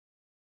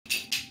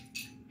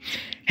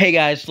Hey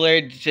guys,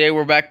 Larry. Today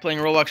we're back playing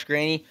Roblox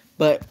Granny,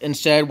 but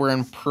instead we're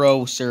in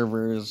pro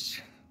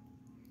servers.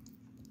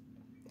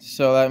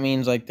 So that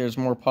means like there's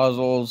more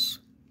puzzles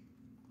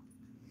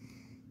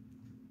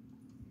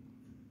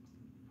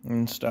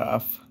and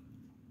stuff.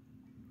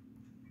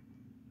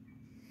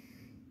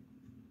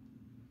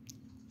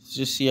 Let's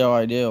just see how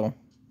I do.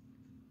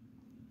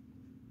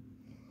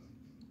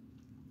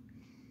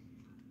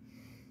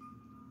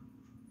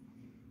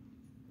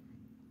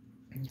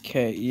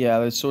 Okay,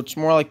 yeah, so it's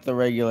more like the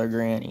regular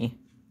Granny.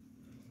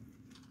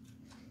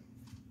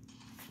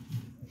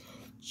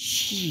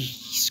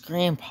 Jeez,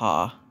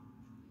 Grandpa.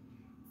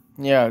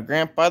 Yeah,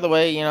 by the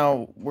way,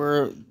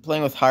 we're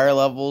playing with higher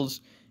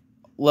levels.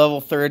 Level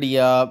 30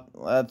 up.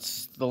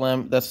 That's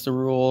the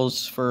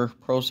rules for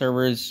pro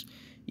servers.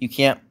 You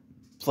can't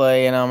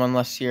play in them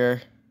unless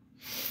you're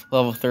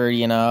level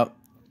 30 and up.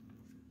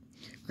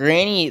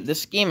 Granny,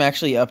 this game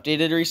actually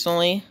updated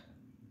recently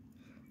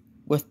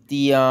with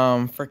the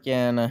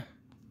freaking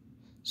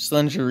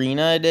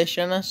Slenderina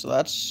edition, so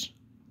that's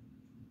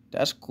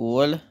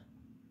cool.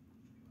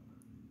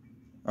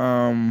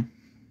 No,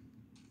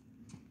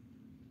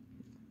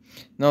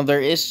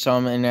 there is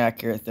some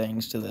inaccurate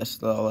things to this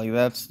though. Like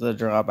that's the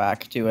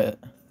drawback to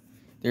it.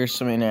 There's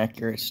some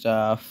inaccurate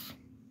stuff.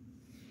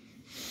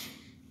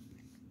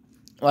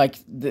 Like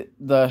the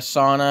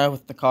sauna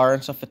with the car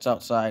and stuff, it's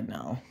outside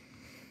now.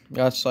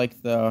 That's like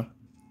yeah,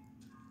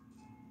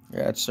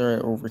 it's right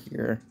over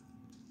here.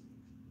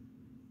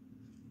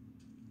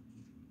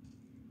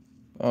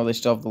 Oh, they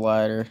still have the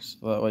ladder,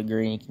 so that way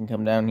Granny can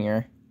come down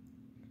here.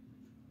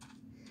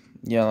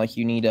 Yeah, like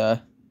you need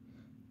a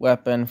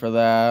weapon for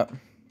that.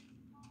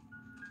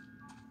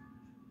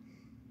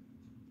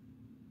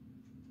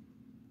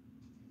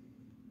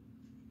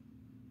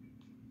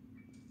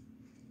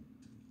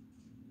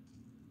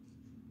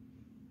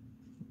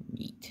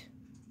 Neat.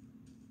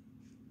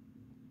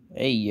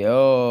 Hey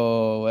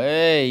yo,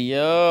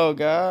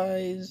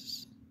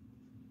 guys.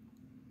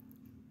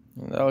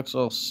 That looks a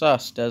little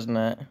sus, doesn't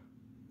it?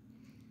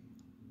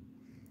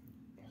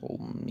 Oh,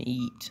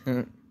 neat.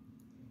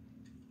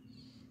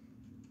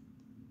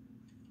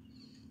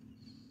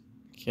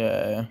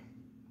 Okay.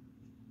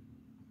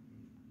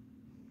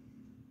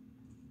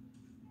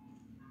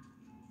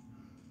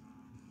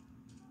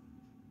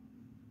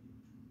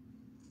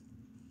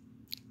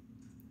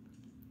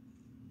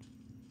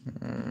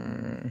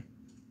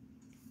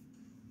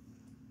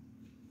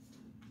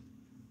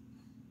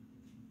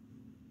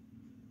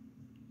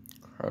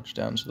 Crouch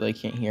down so they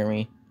can't hear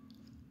me.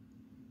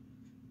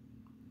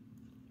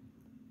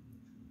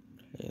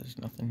 There's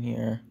nothing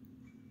here.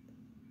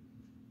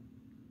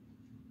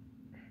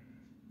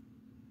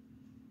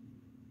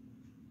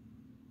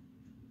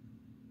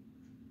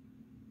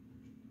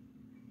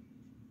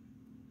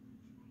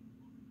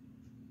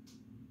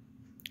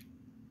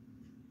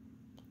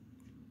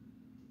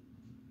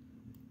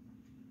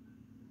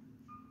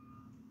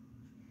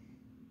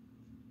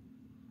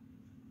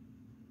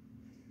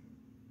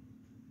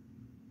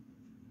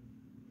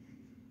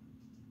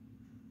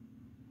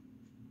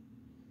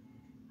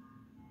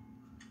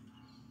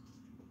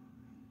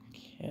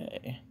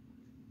 Okay.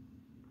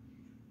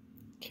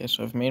 Okay,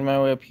 so I've made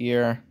my way up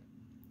here.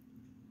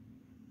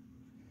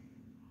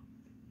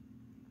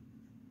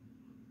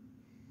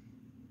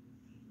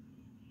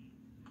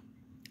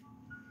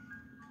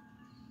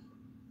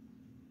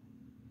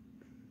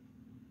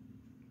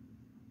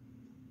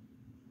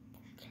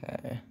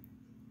 Okay.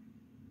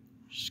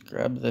 Just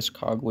grab this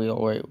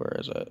cogwheel. Wait, where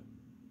is it?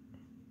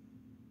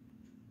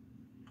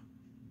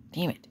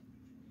 Damn it.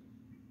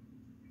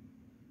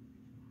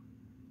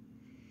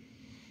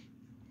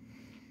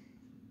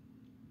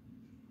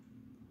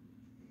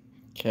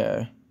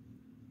 Okay.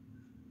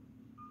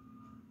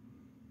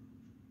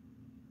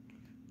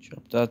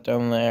 Drop that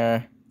down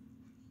there.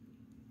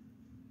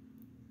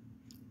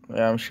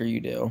 Yeah, I'm sure you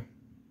do.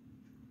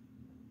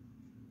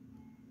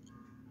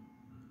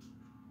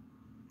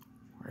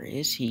 Where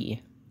is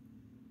he?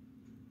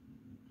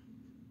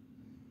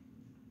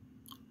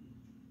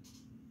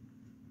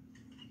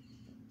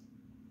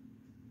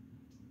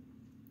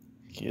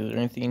 Okay, is there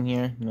anything in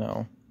here?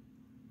 No.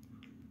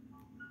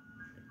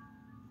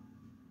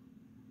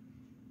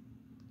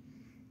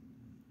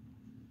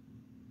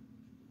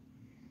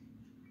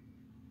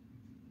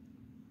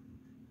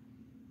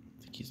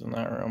 I think he's in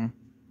that room.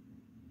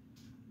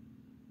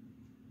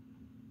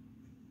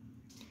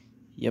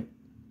 Yep.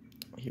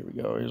 Here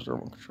we go. Here's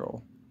remote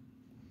control.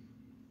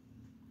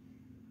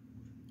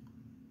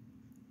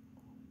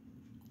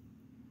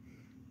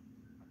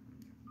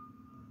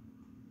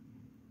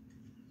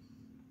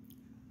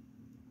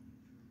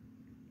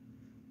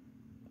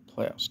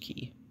 Playhouse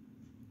key.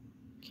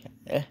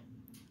 Okay.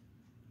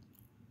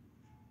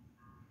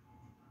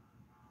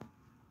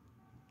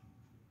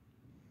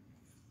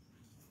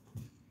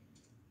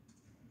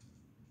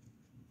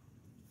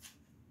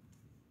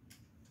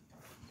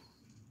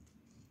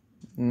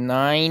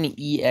 Nine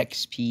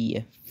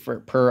EXP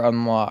per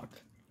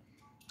unlock.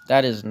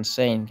 That is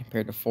insane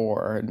compared to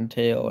 4 and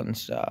tail and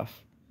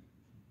stuff.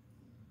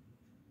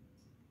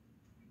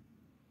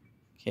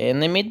 Okay,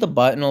 and they made the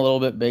button a little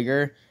bit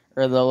bigger,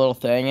 or the little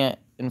thing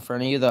in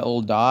front of you, that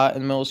little dot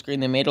in the middle of the screen,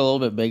 they made it a little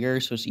bit bigger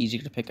so it's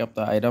easier to pick up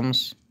the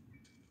items.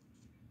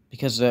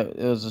 Because it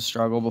was a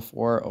struggle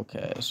before.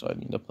 Okay, so I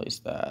need to place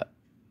that.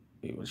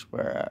 Wait, which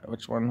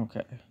one?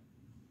 Okay.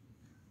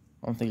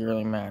 I don't think it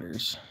really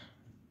matters.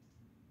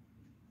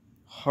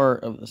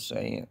 Heart of the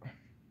Saint.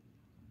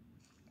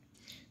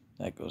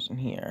 That goes in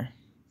here.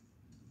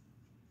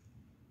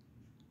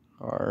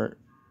 Heart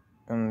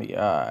and the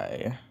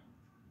eye.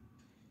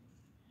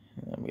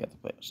 And then we got the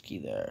player's key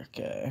there.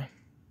 Okay.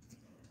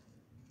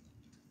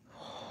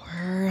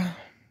 Where?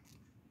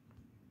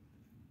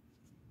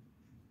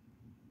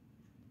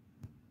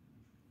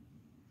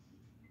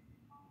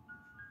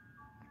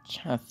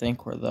 Trying to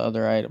think where the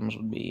other items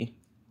would be.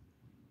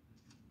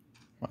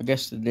 Well, I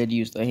guess they did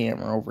use the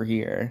hammer over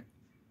here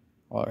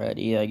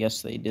already. I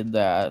guess they did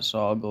that, so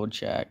I'll go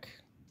check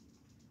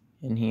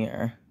in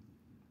here.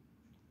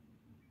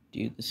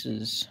 Dude, this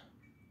is...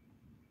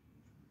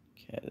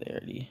 Okay, they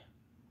already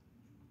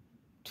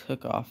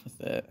took off with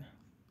it.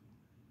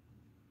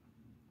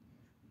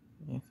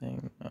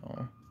 Anything?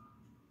 No.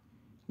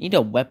 Need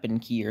a weapon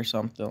key or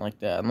something like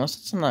that. Unless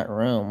it's in that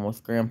room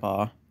with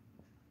Grandpa.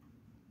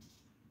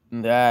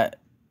 That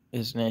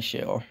is an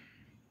issue.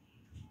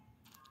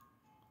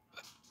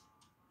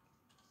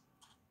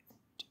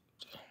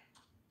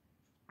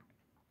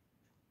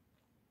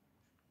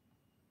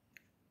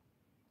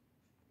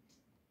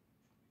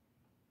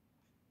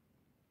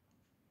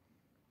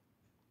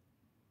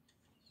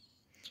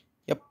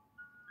 Yep,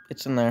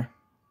 it's in there.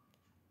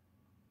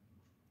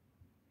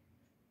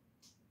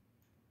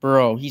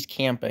 Bro, he's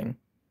camping.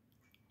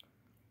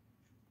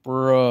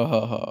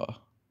 Bruh.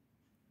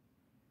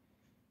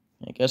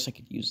 I guess I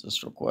could use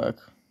this real quick.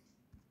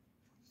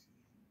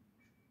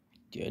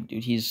 Dude,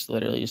 he's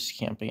literally just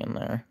camping in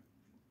there.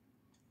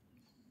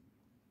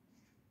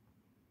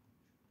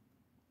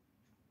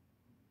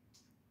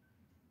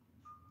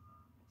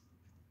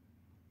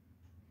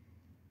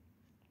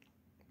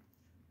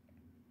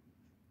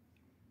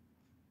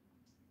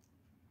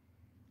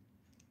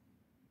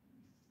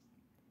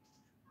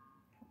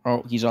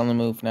 Oh, he's on the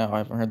move now. I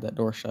haven't heard that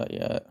door shut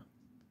yet.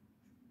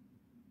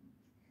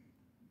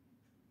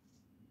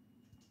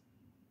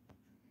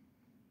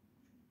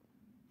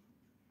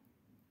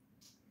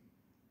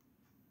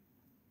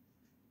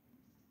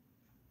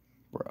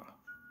 Bruh.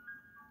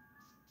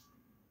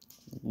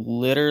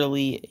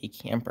 Literally a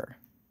camper.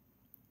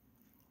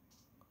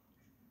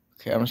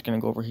 Okay, I'm just gonna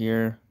go over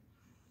here.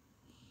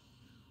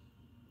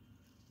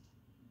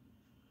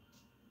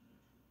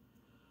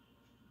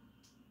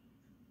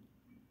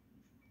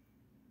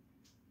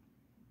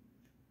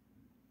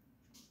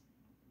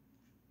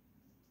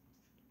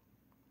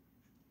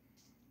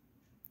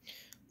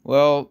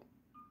 Well,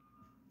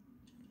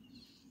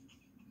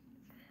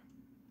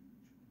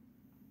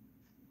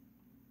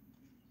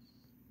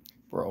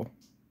 bro.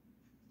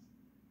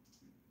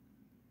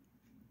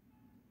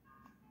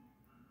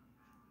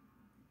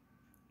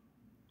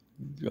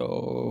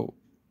 Go.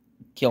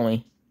 Kill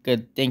me.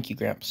 Good. Thank you,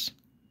 Gramps.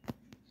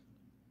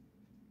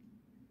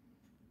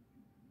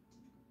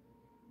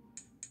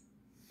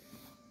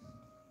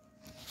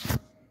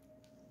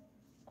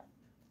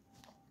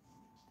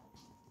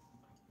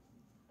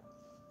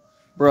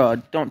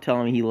 Bruh, don't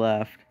tell me he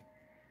left.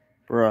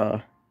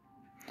 Bruh.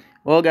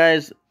 Well,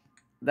 guys,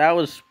 that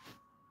was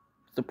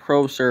the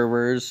pro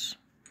servers.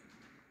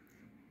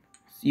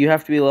 You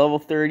have to be level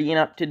 30 and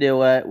up to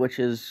do it, which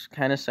is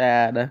kind of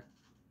sad.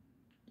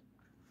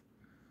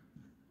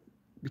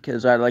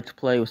 Because I'd like to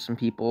play with some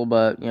people,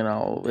 but, you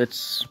know, it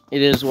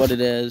is what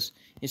it is.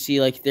 You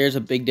see, like, there's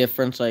a big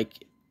difference,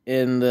 like,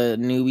 in the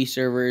newbie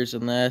servers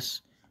and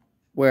this,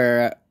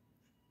 where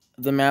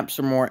the maps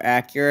are more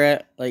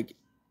accurate, like,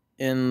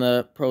 in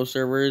the pro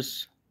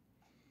servers.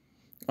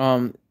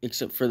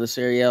 Except for this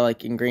area,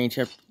 like, in Granny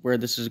Chapter, where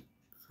this is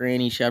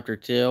Granny Chapter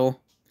 2.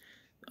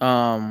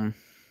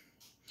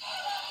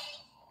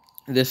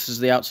 This is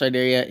the outside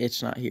area.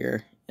 It's not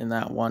here in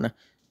that one.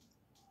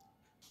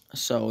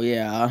 So,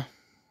 yeah.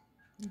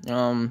 Like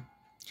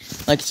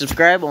and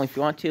subscribe only if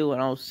you want to,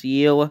 and I'll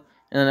see you in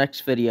the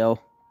next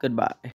video. Goodbye.